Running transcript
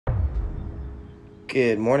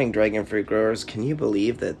Good morning, dragon fruit growers. Can you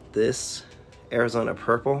believe that this Arizona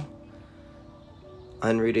purple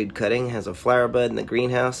unrooted cutting has a flower bud in the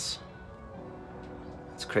greenhouse?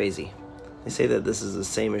 It's crazy. They say that this is the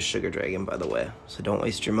same as sugar dragon, by the way, so don't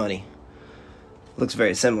waste your money. Looks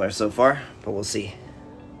very similar so far, but we'll see.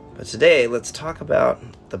 But today, let's talk about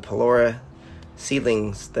the PALORA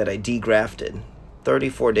seedlings that I degrafted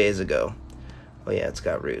 34 days ago. Oh yeah, it's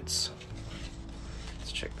got roots.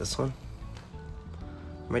 Let's check this one.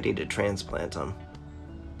 I'm ready to transplant them.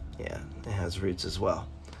 Yeah, it has roots as well.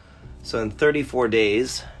 So in 34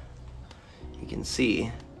 days, you can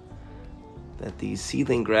see that these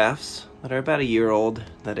seedling grafts that are about a year old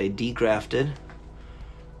that I degrafted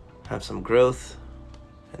have some growth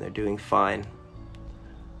and they're doing fine.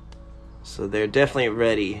 So they're definitely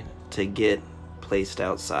ready to get placed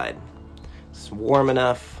outside. It's warm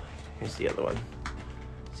enough. Here's the other one.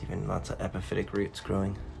 There's even lots of epiphytic roots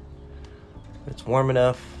growing. It's warm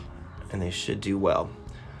enough and they should do well.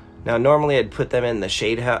 Now normally I'd put them in the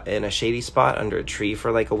shade in a shady spot under a tree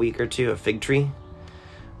for like a week or two, a fig tree.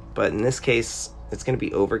 But in this case, it's going to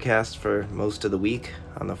be overcast for most of the week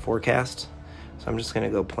on the forecast. So I'm just going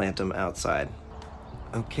to go plant them outside.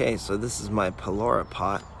 Okay, so this is my PALORA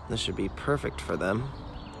pot. This should be perfect for them.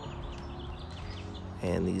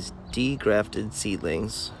 And these degrafted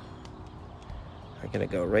seedlings are going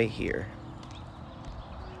to go right here.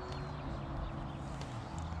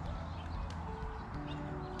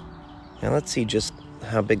 Now let's see just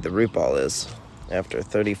how big the root ball is after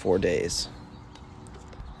 34 days.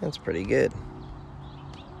 That's pretty good.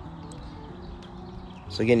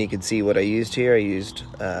 So again, you can see what I used here. I used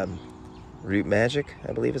Root Magic,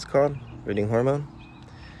 I believe it's called, rooting hormone.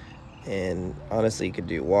 And honestly, you could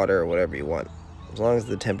do water or whatever you want. As long as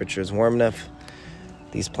the temperature is warm enough,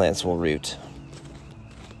 these plants will root.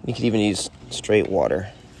 You could even use straight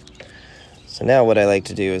water. So now what I like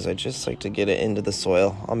to do is I just like to get it into the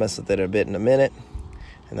soil. I'll mess with it a bit in a minute,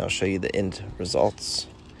 and I'll show you the end results.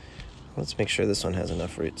 Let's make sure this one has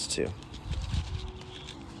enough roots too.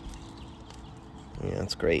 Yeah,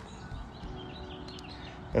 that's great.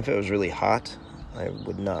 If it was really hot, I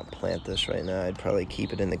would not plant this right now. I'd probably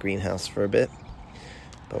keep it in the greenhouse for a bit,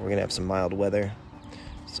 but we're gonna have some mild weather,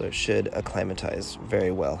 so it should acclimatize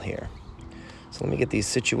very well here. So let me get these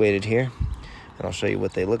situated here, and I'll show you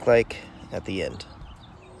what they look like at the end.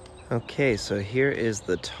 Okay, so here is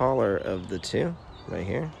the taller of the two, right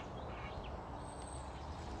here.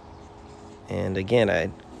 And again, I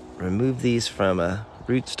removed these from a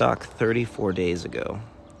rootstock 34 days ago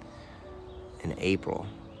in April.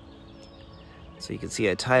 So you can see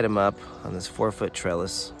I tied them up on this 4-foot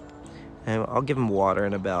trellis, and I'll give them water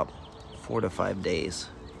in about 4 to 5 days.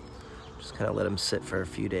 Just kind of let them sit for a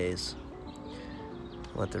few days.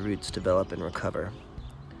 Let the roots develop and recover.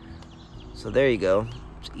 So there you go.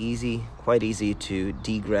 It's easy, quite easy to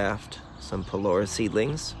degraft some PALORA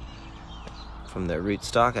seedlings from their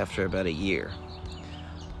rootstock after about a year.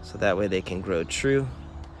 So that way they can grow true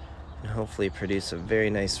and hopefully produce a very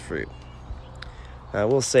nice fruit. I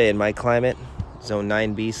will say in my climate, Zone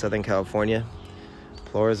 9B, Southern California,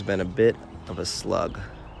 PALORA's been a bit of a slug.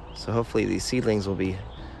 So hopefully these seedlings will be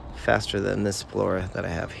faster than this PALORA that I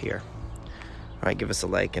have here. All right, give us a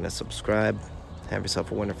like and a subscribe. Have yourself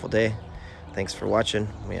a wonderful day. Thanks for watching.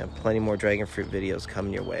 We have plenty more dragon fruit videos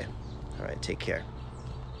coming your way. All right, take care.